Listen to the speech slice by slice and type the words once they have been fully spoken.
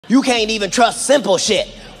you can't even trust simple shit.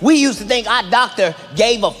 We used to think our doctor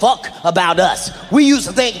gave a fuck about us. We used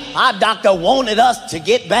to think our doctor wanted us to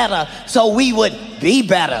get better so we would be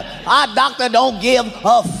better. Our doctor don't give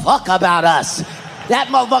a fuck about us. That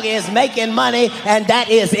motherfucker is making money and that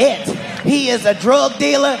is it. He is a drug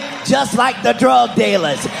dealer just like the drug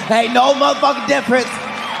dealers. Ain't no motherfucking difference.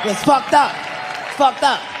 It's fucked up. It's fucked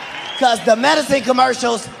up. Because the medicine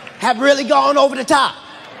commercials have really gone over the top.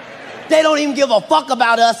 They don't even give a fuck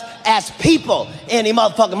about us as people any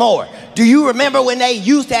motherfucking more. Do you remember when they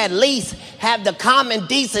used to at least have the common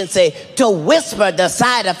decency to whisper the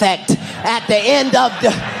side effect at the end of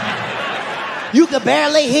the... You could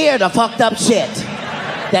barely hear the fucked up shit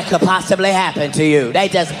that could possibly happen to you. They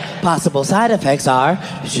just, possible side effects are...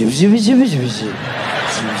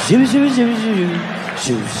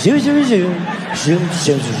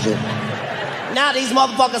 Now these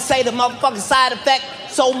motherfuckers say the motherfucking side effect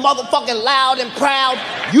so motherfucking loud and proud,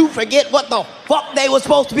 you forget what the fuck they were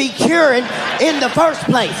supposed to be curing in the first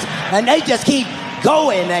place. And they just keep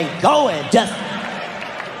going and going. Just,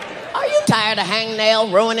 are you tired of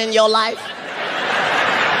hangnail ruining your life?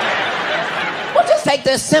 Well, just take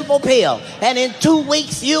this simple pill, and in 2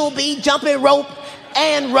 weeks you'll be jumping rope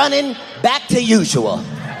and running back to usual.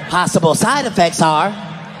 Possible side effects are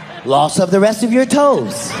loss of the rest of your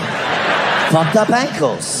toes, fucked up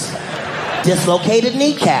ankles, dislocated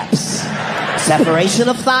kneecaps, separation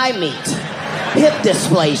of thigh meat, hip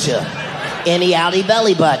dysplasia, any outie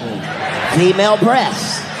belly button, female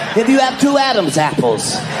breasts, if you have 2 Adam's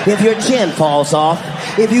apples, if your chin falls off,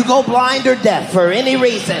 if you go blind or deaf for any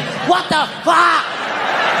reason. What the fuck?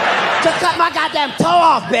 Just cut my goddamn toe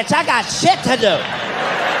off, bitch. I got shit to do.